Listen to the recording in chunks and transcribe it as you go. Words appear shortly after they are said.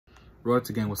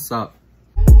Royalty Gang, what's up?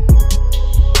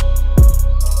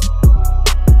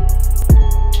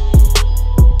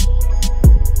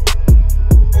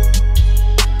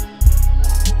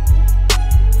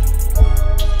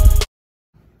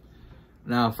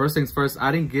 Now, first things first,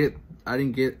 I didn't get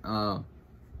your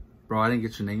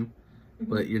name,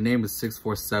 but your name is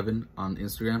 647 on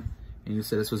Instagram, and you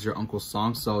said this was your uncle's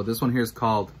song. So this one here is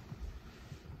called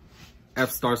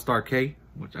F***K,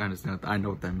 which I understand. I know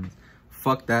what that means.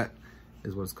 Fuck that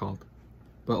is what it's called.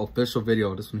 But official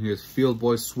video, this one here is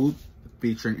Fieldboy Swoop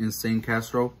featuring Insane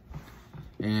Kastro.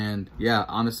 And yeah,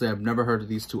 honestly, I've never heard of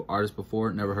these two artists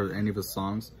before, never heard any of his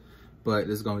songs, but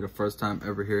this is gonna be the first time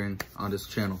ever hearing on this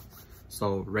channel.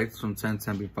 So rates from 10,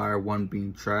 10 being fire, 1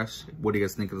 being trash. What do you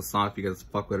guys think of the song? If you guys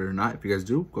fuck with it or not. If you guys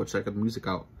do, go check out the music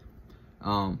out.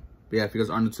 But yeah, if you guys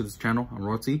are new to this channel, I'm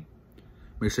Royalty.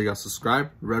 Make sure y'all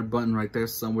subscribe. Red button right there,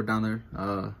 somewhere down there.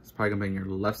 It's probably gonna be on your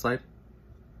left side.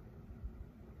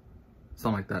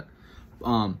 Something like that.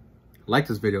 Like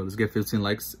this video. Let's get 15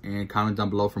 likes and comment down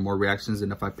below for more reactions.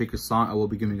 And if I pick your song, I will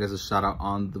be giving you guys a shout out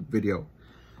on the video.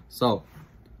 So,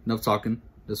 enough talking.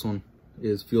 This one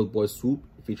is Fieldboy Swoop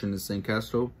featuring Insane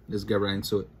Kastro. Let's get right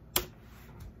into it.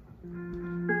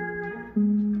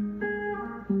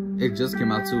 It just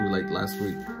came out too, like last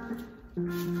week.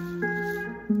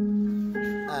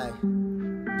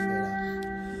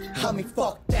 Homie,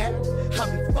 fuck that.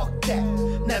 Homie, fuck that.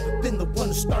 Never been the one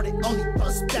who started, only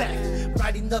bust back.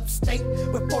 Riding upstate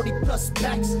with 40 plus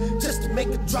packs just to make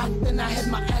a drop, then I had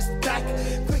my ass back.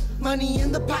 Quick money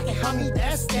in the pocket, homie,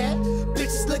 that's that.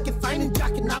 Bitches looking fine and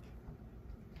jocking up.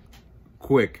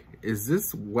 Quick, is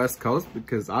this West Coast?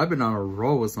 Because I've been on a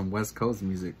roll with some West Coast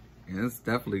music, and it's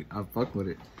definitely, I fuck with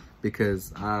it.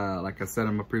 Because like I said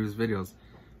in my previous videos,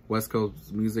 West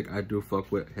Coast music I do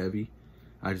fuck with heavy.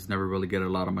 I just never really get it a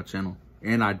lot on my channel,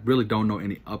 and I really don't know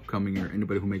any upcoming or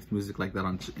anybody who makes music like that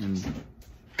in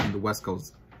the West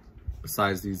Coast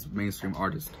besides these mainstream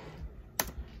artists.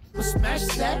 Smash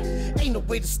that, ain't no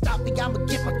way to stop me, I'ma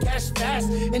get my cash fast.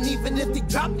 And even if they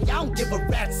drop me, I don't give a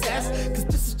rat's ass. Cause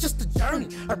this is just a journey,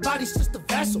 our body's just a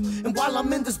vessel. And while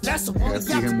I'm in this vessel, I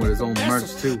see him with his own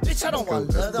merch too. Bitch, I don't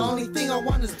want love, the only thing I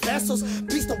want is vessels.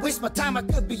 Please don't waste my time, I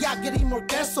could be out getting more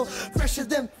vessel. Fresher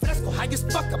than fresco, high as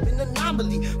fuck, I'm an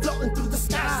anomaly. Floating through the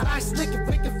sky, I slick and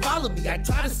they can follow me. I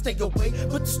try to stay away,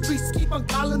 but the streets keep on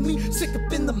calling me. Sick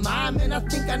up in the mind, man, I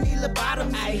think I need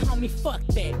lobotomy. Hey, homie, fuck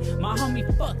that, my homie,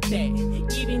 fuck that.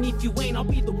 Even if you ain't, I'll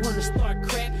be the one to start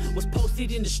crap. Was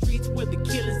posted in the streets where the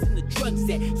killers and the drugs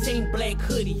at. Same black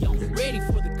hoodie on, ready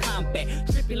for the combat.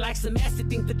 Tripping like some acid,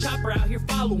 think the chopper out here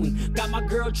following. Got my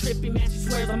girl tripping, man, she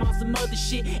swears I'm on some other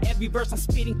shit. Every verse I'm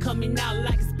spitting coming out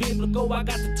like it's biblical. I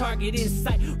got the target in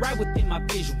sight, right within my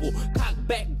visual. Cock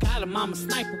back, got him, I'm a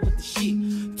sniper with the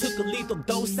shit. Took a lethal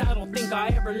dose, I don't think I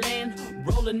ever land.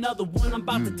 Roll another one, I'm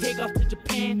about to take off to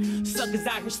Japan. Suckers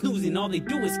out here snoozing, all they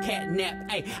do is catnap.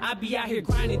 Hey, I be out here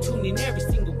grinding, tuning every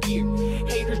single gear.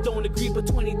 Haters don't agree, but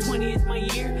 2020 is my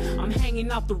year. I'm hanging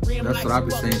off the rim. That's like what I've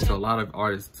been saying to a lot of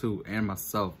artists too, and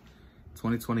myself.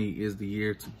 2020 is the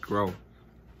year to grow,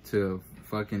 to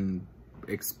fucking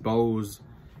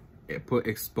put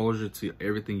exposure to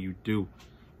everything you do.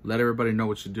 Let everybody know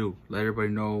what you do. Let everybody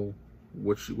know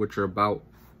what you're about,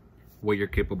 what you're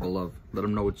capable of. Let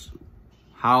them know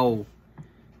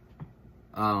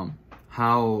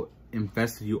how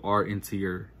invested you are into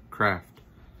your craft.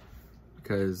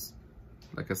 Because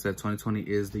like I said, 2020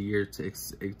 is the year to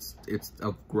it's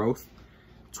of growth.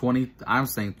 I'm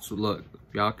saying, look,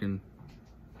 y'all can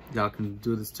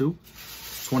do this too.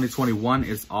 2021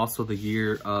 is also the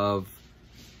year of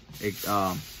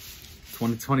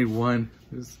 2021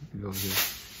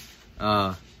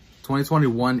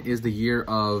 2021 is the year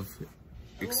of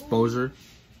exposure.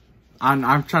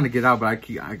 I'm trying to get out, but I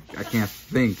can't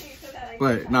think.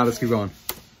 But now let's keep going.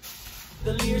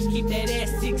 The lyrics keep that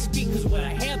ass 6 feet, cause what I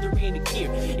have, they're in the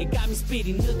gear. It got me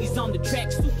spitting noogies on the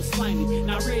track, super slimy.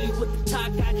 Not really with the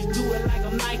talk, I just do it like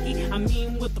I'm Nike. I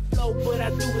mean with the flow, but I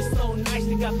do it so nice.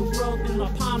 They got the world in my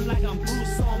palm like I'm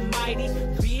Bruce Almighty,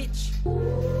 bitch.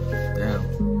 Damn.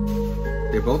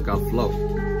 They both got flow.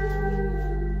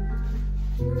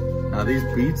 Now these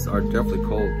beats are definitely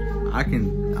cold.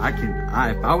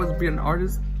 If I was to be an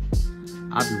artist,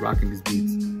 I'd be rocking these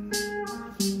beats.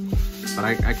 But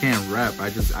I can't rap, I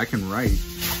can write.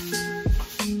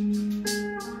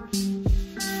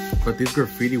 But these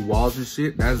graffiti walls and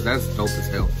shit, that's dope as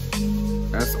hell.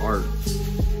 That's art.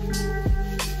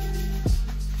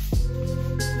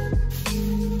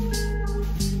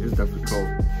 It's definitely cold.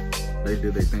 They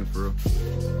do their thing for real.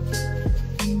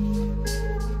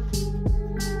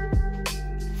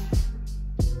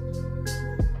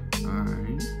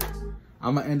 Alright.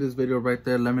 I'm gonna end this video right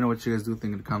there. Let me know what you guys do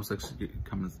think in the comment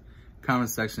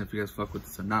section if you guys fuck with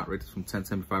this or not. Rate this from 10 to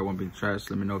 10 before I won't be trash.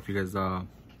 Let me know if you guys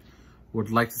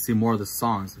would like to see more of the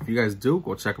songs. If you guys do,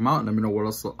 go check them out and let me know what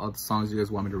else other songs you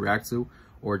guys want me to react to,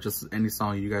 or just any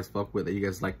song you guys fuck with that you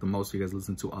guys like the most, you guys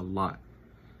listen to a lot.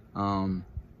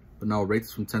 But no, rate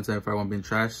this from 10 to 10 if I won't be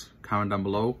trash. Comment down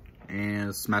below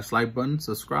and smash the like button,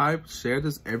 subscribe, share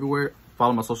this everywhere.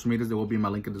 Follow my social medias, there will be my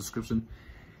link in the description.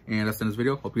 And that's the end of this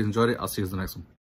video. Hope you guys enjoyed it. I'll see you in the next one.